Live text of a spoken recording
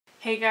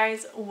Hey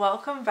guys,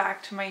 welcome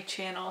back to my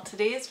channel.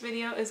 Today's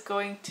video is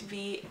going to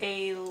be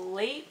a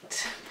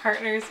late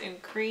Partners in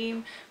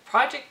Cream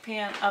project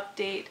pan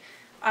update.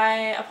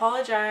 I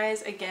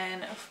apologize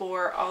again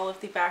for all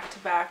of the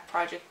back-to-back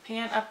project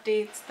pan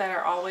updates that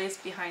are always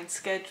behind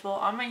schedule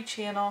on my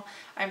channel.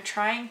 I'm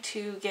trying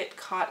to get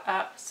caught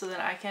up so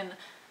that I can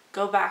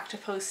go back to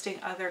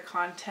posting other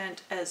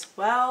content as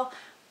well,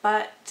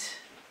 but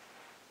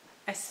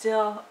I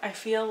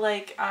feel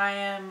like I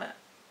am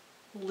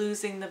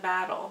losing the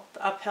battle,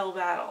 the uphill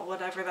battle,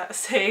 whatever that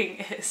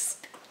saying is.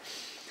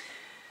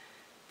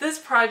 This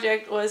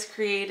project was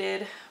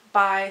created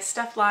by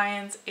Steph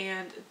Lyons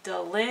and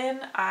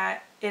Delyn.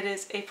 It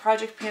is a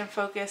project pan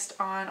focused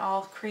on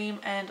all cream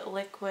and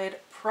liquid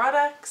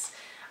products.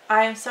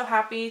 I am so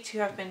happy to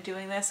have been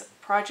doing this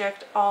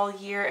project all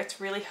year.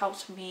 It's really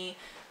helped me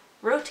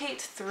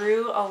rotate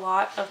through a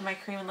lot of my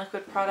cream and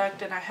liquid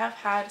product, and I have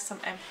had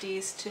some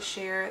empties to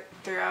share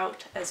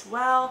throughout as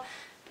well.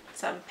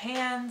 Some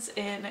pans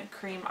in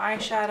cream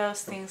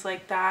eyeshadows, things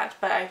like that,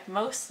 but I've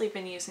mostly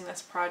been using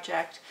this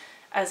project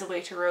as a way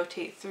to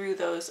rotate through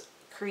those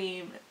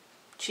cream,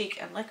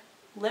 cheek, and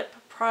lip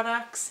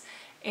products,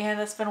 and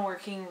that's been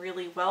working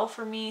really well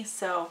for me,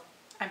 so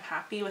I'm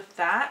happy with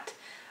that.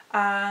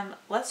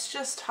 Let's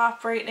just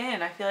hop right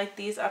in. I feel like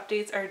these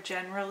updates are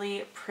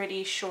generally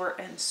pretty short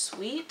and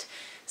sweet.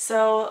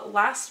 So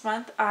last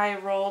month I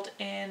rolled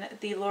in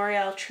the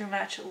L'Oreal True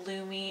Match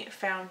Lumi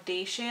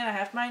foundation. I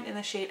have mine in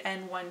the shade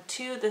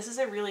N12. This is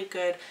a really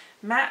good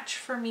match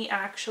for me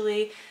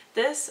actually.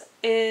 This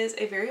is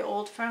a very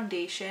old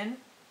foundation.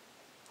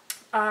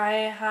 I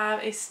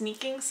have a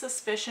sneaking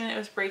suspicion it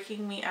was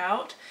breaking me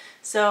out,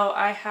 so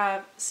I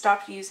have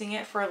stopped using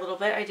it for a little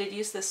bit. I did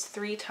use this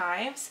 3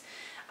 times.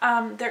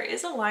 There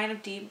is a line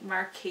of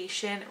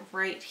demarcation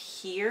right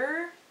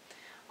here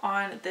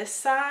on this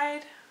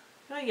side.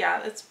 Oh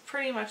yeah, it's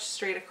pretty much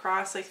straight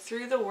across, like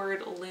through the word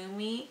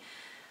Lumi,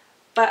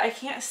 but I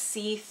can't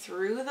see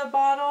through the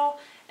bottle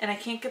and I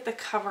can't get the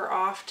cover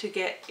off to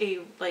get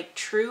a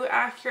true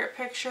accurate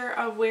picture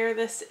of where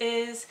this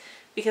is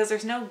because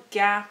there's no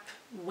gap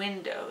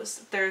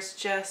windows. There's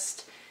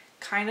just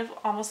kind of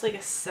almost like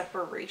a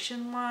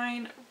separation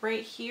line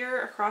right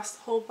here across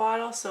the whole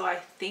bottle, so I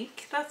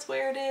think that's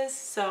where it is.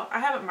 So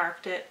I haven't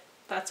marked it,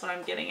 that's what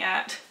I'm getting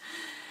at.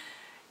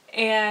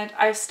 And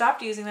I've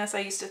stopped using this. I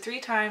used it 3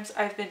 times.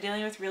 I've been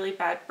dealing with really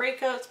bad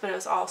breakouts, but it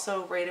was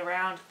also right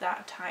around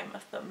that time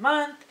of the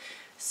month.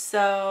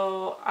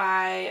 So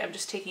I am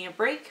just taking a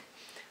break.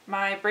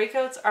 My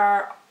breakouts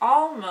are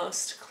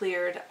almost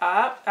cleared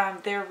up.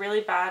 They're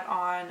really bad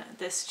on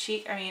this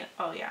cheek. I mean,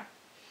 oh yeah.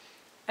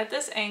 At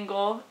this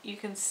angle, you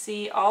can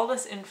see all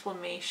this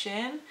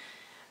inflammation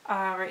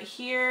right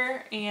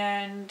here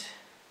and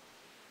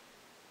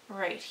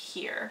right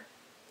here,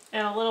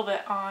 and a little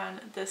bit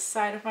on this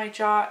side of my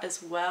jaw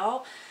as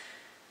well.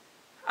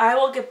 I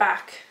will get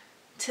back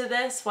to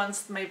this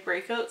once my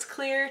breakouts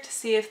clear to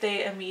see if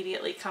they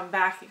immediately come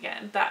back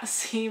again. That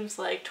seems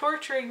like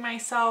torturing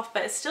myself,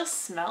 but it still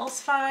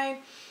smells fine.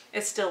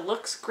 It still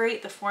looks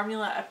great. The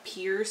formula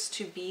appears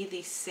to be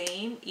the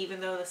same, even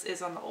though this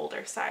is on the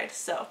older side.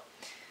 So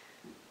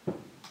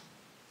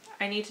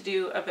I need to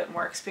do a bit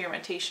more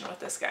experimentation with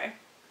this guy.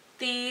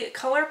 The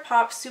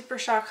ColourPop Super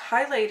Shock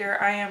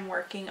highlighter I am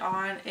working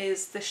on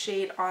is the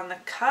shade On the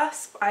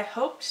Cusp. I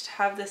hoped to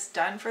have this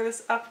done for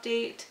this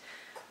update,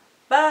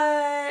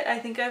 but I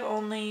think I've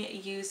only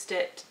used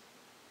it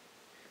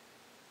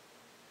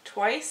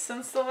twice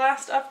since the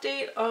last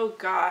update. Oh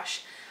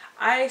gosh,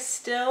 I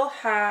still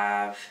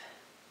have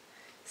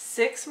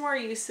 6 more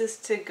uses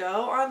to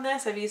go on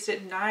this. I've used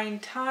it 9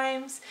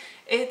 times.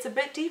 It's a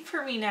bit deep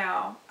for me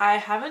now. I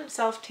haven't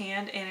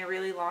self-tanned in a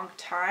really long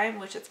time,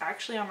 which is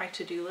actually on my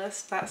to-do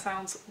list. That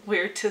sounds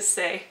weird to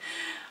say,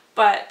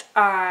 but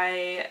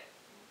I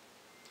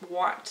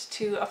want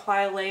to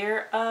apply a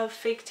layer of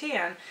fake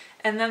tan,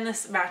 and then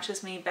this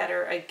matches me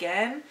better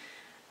again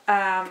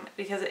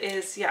because it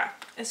is, yeah,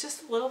 it's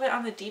just a little bit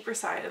on the deeper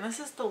side, and this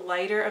is the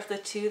lighter of the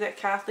 2 that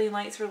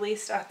KathleenLights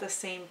released at the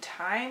same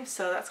time,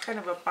 so that's kind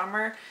of a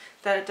bummer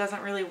that it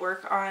doesn't really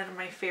work on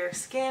my fair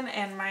skin,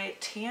 and my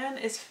tan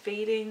is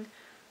fading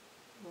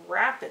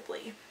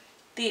rapidly.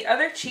 The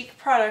other cheek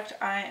product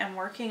I am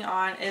working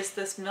on is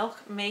this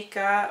Milk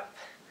Makeup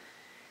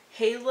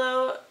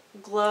Halo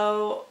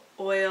Glow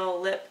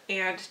Oil Lip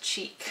and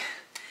Cheek.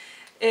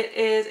 It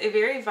is a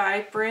very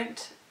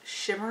vibrant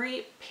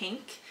shimmery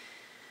pink.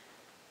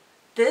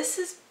 This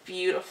is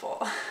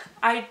beautiful.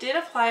 I did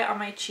apply it on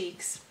my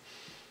cheeks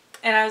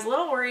and I was a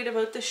little worried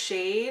about the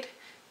shade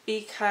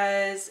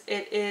because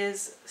it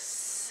is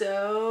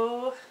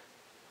so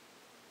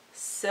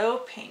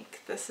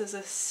pink. This is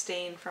a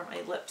stain from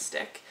a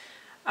lipstick.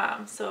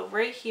 So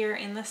right here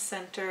in the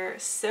center,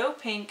 so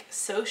pink,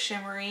 so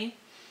shimmery.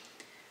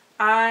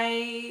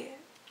 I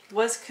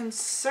was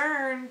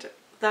concerned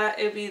that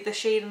it would be the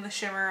shade and the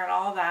shimmer and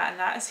all that, and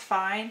that is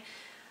fine.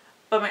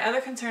 But my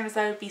other concern is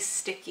that it would be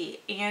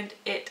sticky, and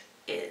it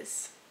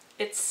is.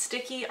 It's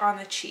sticky on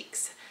the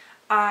cheeks.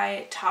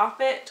 I top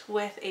it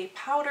with a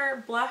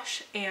powder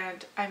blush,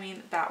 and I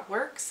mean, that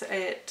works.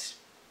 It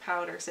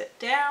powders it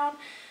down,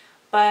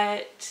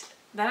 but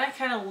then I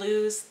kind of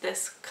lose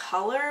this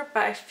color,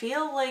 but I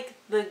feel like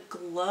the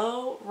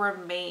glow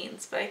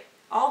remains. But I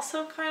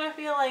also kind of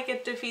feel like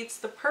it defeats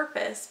the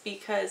purpose,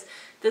 because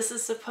this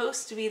is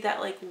supposed to be that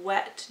like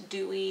wet,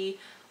 dewy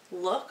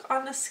look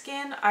on the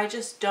skin. I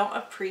just don't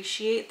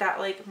appreciate that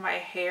like my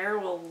hair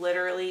will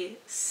literally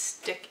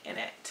stick in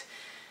it.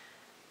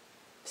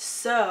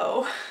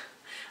 So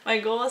my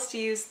goal is to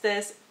use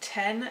this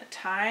 10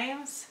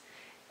 times,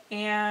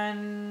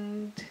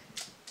 and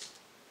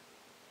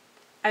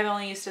I've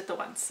only used it the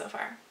once so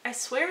far. I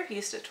swear I've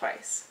used it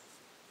twice.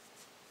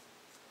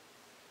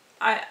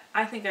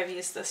 I think I've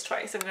used this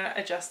twice. I'm going to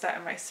adjust that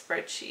in my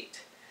spreadsheet.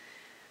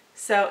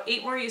 So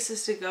 8 more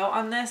uses to go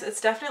on this. It's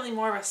definitely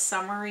more of a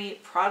summery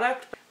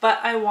product, but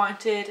I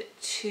wanted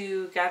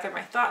to gather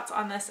my thoughts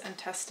on this and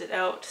test it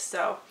out.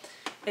 So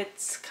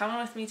it's coming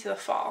with me to the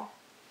fall.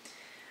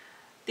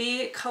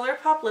 The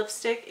ColourPop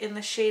lipstick in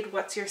the shade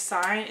What's Your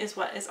Sign is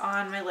what is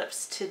on my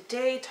lips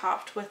today,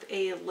 topped with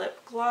a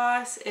lip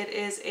gloss. It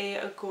is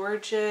a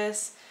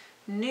gorgeous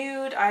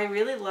nude. I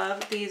really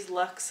love these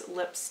Luxe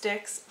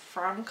lipsticks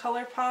from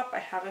ColourPop. I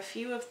have a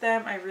few of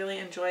them. I really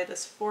enjoy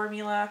this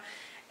formula,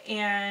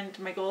 and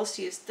my goal is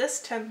to use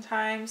this 10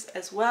 times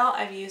as well.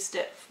 I've used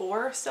it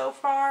 4 so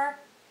far,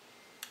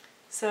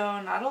 so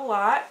not a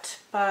lot,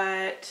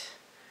 but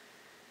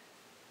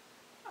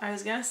I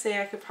was gonna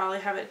say I could probably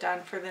have it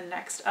done for the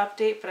next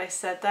update, but I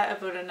said that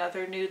about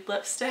another nude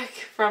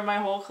lipstick from my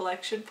whole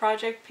collection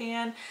project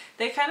pan.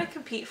 They kind of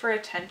compete for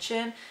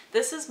attention.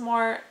 This is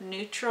more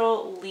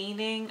neutral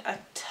leaning, a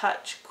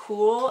touch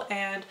cool,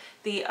 and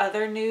the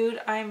other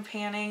nude I'm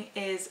panning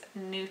is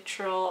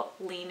neutral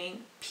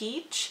leaning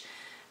peach.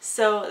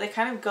 So they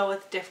kind of go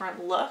with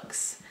different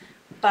looks,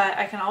 but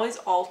I can always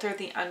alter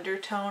the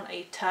undertone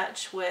a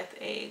touch with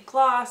a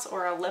gloss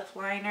or a lip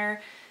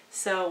liner.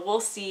 So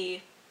we'll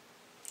see.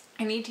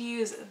 I need to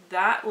use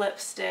that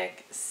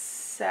lipstick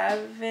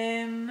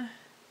 7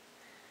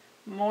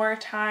 more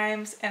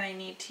times, and I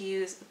need to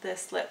use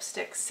this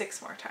lipstick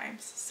 6 more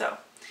times. So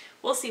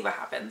we'll see what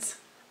happens.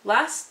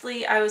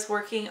 Lastly, I was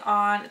working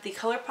on the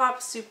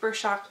ColourPop Super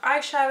Shock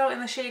eyeshadow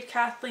in the shade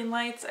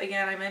KathleenLights.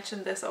 Again, I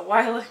mentioned this a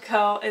while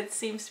ago. It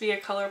seems to be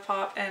a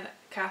ColourPop and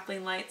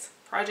KathleenLights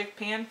project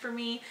pan for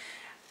me,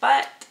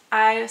 but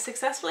I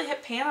successfully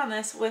hit pan on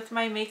this with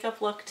my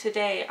makeup look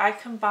today. I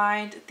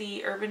combined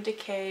the Urban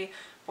Decay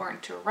Born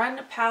to Run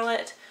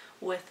palette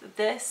with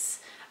this.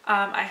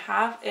 I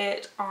have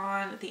it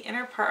on the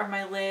inner part of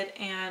my lid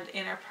and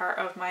inner part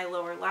of my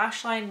lower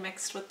lash line,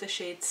 mixed with the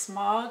shade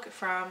Smog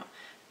from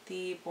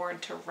the Born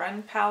to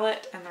Run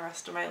palette, and the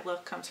rest of my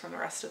look comes from the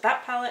rest of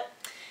that palette.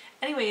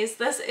 Anyways,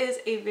 this is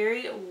a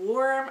very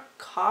warm,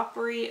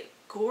 coppery,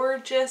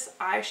 gorgeous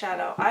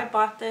eyeshadow. I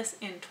bought this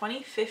in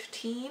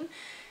 2015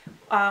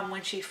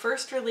 when she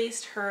first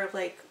released her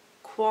like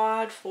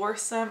quad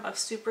foursome of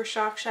Super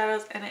Shock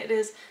shadows, and it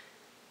is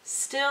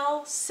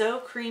still so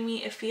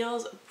creamy. It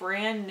feels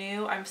brand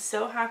new. I'm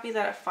so happy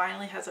that it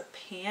finally has a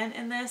pan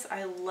in this.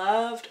 I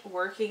loved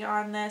working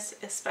on this,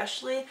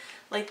 especially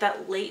like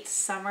that late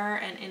summer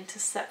and into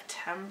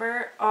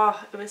September.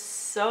 Oh, it was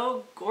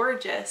so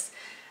gorgeous.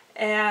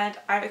 And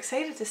I'm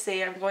excited to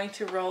say I'm going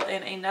to roll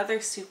in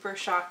another Super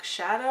Shock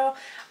shadow.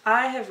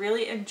 I have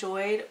really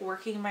enjoyed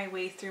working my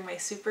way through my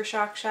Super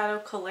Shock shadow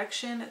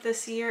collection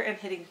this year and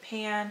hitting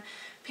pan.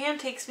 Pan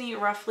takes me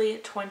roughly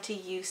 20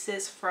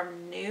 uses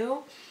from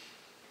new.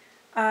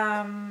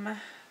 How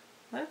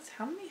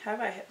many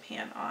have I hit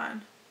pan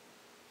on?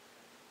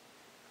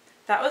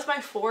 That was my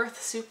 4th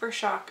Super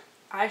Shock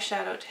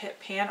eyeshadow to hit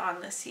pan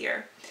on this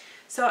year.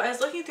 So I was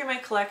looking through my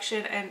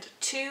collection, and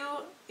 2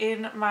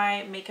 in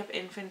my makeup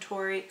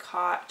inventory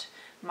caught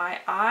my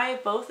eye.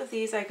 Both of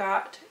these I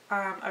got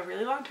a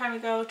really long time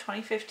ago,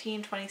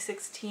 2015,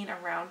 2016,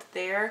 around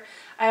there.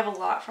 I have a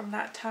lot from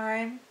that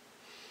time.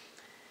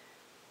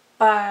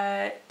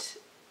 But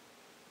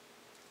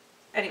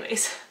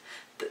anyways,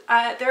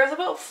 there was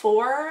about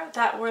 4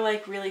 that were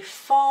like really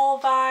fall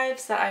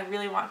vibes that I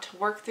really want to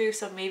work through.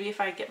 So maybe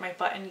if I get my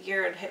butt in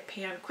gear and hit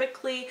pan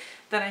quickly,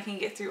 then I can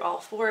get through all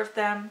 4 of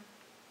them.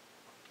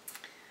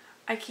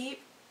 I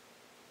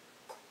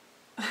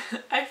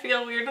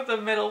feel weird at the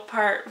middle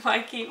part.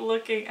 I keep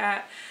looking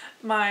at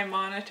my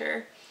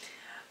monitor.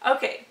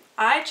 Okay,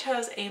 I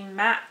chose a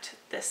matte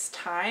this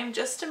time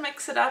just to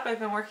mix it up. I've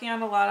been working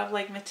on a lot of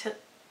like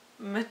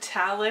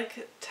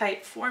metallic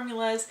type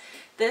formulas.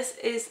 This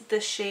is the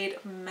shade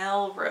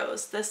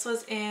Melrose. This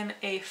was in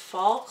a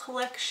fall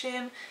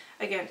collection,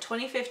 again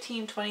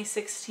 2015,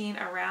 2016,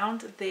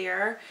 around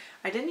there.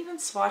 I didn't even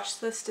swatch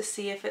this to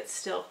see if it's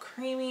still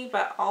creamy,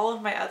 but all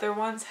of my other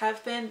ones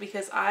have been,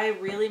 because I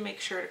really make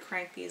sure to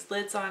crank these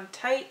lids on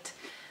tight.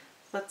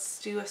 Let's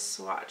do a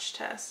swatch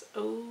test.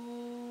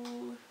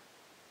 Oh,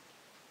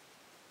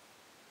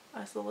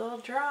 that's a little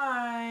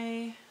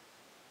dry.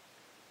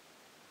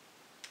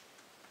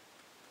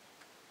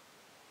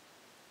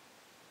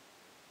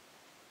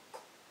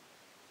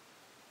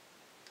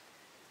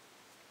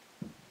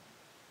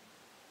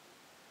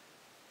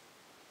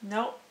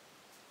 Nope.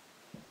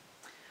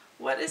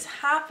 What is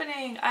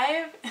happening?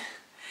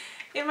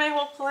 In my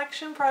whole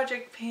collection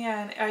project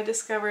pan, I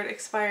discovered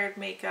expired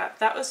makeup.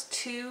 That was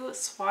 2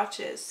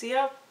 swatches. See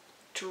how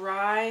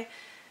dry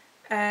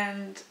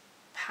and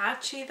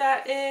patchy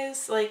that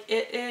is? Like,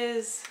 it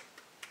is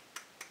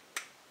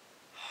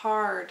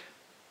hard.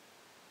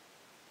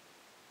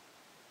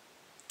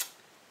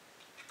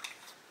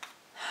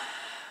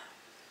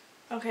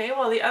 Okay,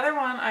 well, the other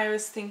one I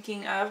was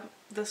thinking of,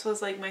 this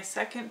was like my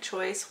second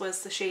choice,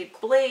 was the shade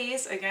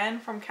Blaze, again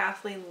from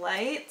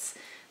KathleenLights.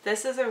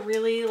 This is a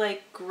really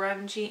like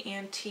grungy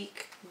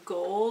antique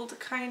gold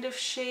kind of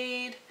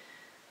shade.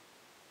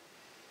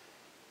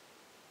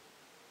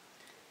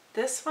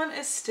 This one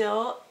is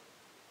still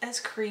as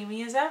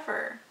creamy as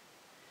ever.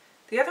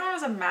 The other one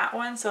was a matte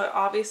one, so it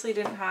obviously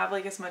didn't have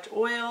like as much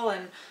oil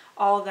and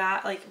all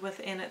that like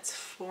within its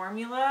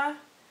formula.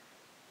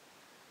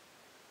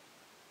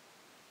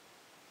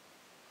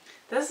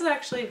 This is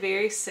actually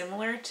very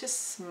similar to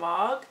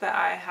Smog that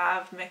I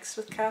have mixed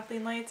with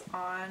KathleenLights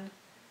on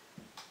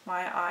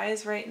my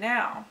eyes right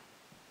now.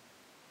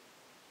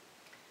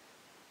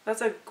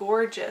 That's a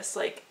gorgeous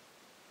like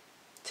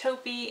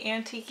taupey,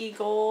 antique-y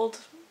gold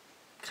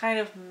kind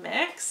of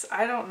mix.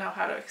 I don't know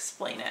how to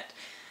explain it.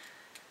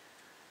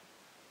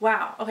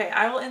 Wow. Okay,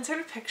 I will insert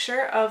a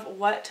picture of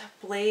what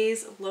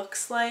Blaze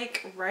looks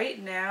like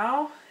right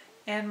now,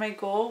 and my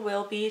goal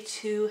will be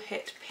to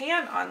hit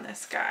pan on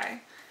this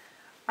guy.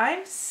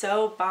 I'm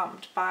so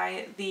bummed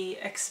by the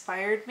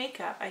expired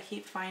makeup I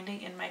keep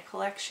finding in my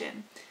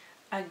collection.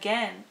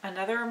 Again,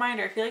 another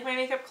reminder, I feel like my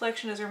makeup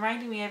collection is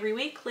reminding me every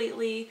week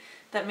lately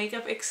that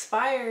makeup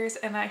expires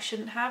and I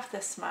shouldn't have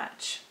this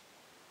much.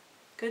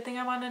 Good thing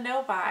I'm on a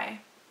no buy.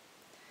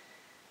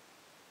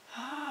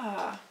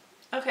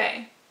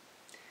 Okay.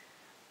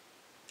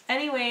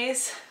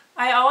 Anyways,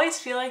 I always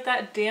feel like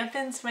that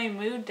dampens my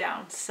mood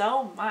down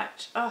so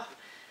much.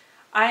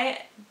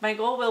 My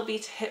goal will be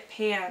to hit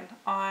pan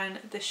on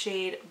the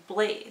shade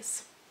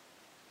Blaze.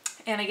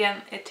 And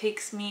again, it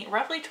takes me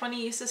roughly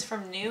 20 uses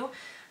from new.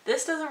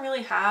 This doesn't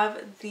really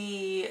have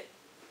the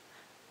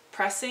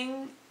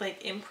pressing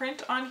like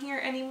imprint on here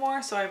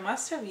anymore, so I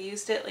must have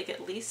used it like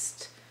at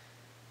least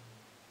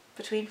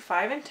between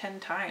 5 and 10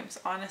 times.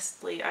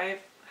 Honestly,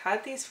 I've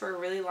had these for a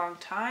really long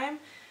time,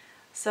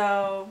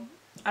 so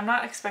I'm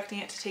not expecting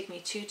it to take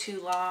me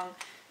too long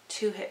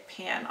to hit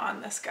pan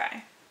on this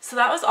guy. So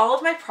that was all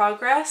of my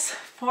progress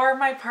for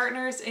my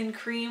Partners in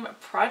Cream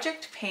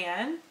project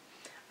pan.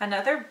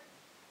 Another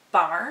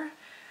bummer.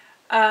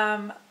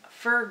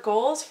 For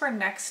goals for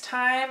next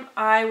time,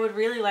 I would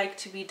really like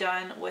to be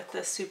done with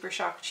the Super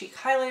Shock Cheek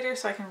Highlighter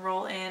so I can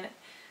roll in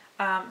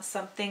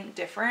something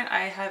different.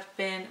 I have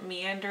been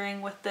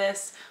meandering with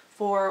this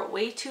for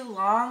way too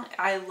long.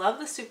 I love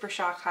the Super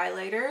Shock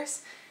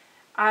highlighters.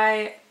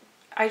 I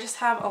just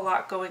have a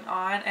lot going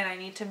on, and I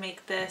need to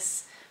make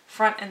this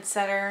front and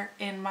center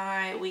in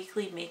my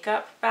weekly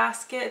makeup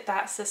basket.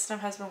 That system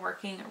has been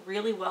working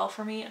really well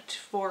for me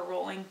for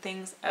rolling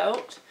things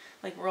out,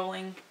 like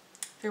rolling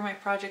through my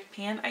project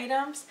pan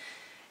items.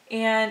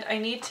 And I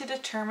need to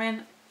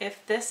determine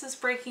if this is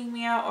breaking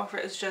me out or if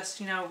it's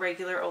just, you know,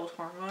 regular old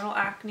hormonal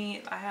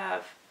acne. I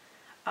have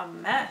a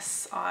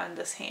mess on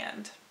this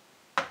hand.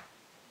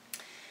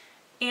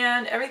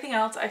 And everything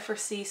else I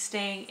foresee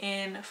staying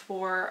in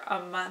for a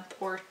month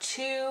or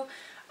two.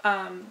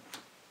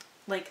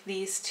 Like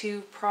these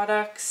 2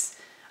 products,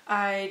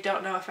 I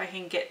don't know if I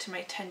can get to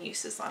my 10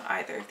 uses on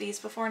either of these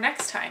before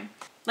next time.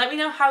 Let me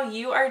know how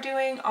you are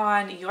doing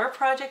on your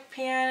project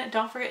pan.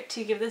 Don't forget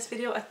to give this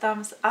video a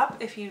thumbs up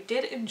if you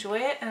did enjoy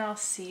it, and I'll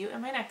see you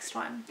in my next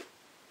one.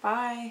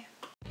 Bye!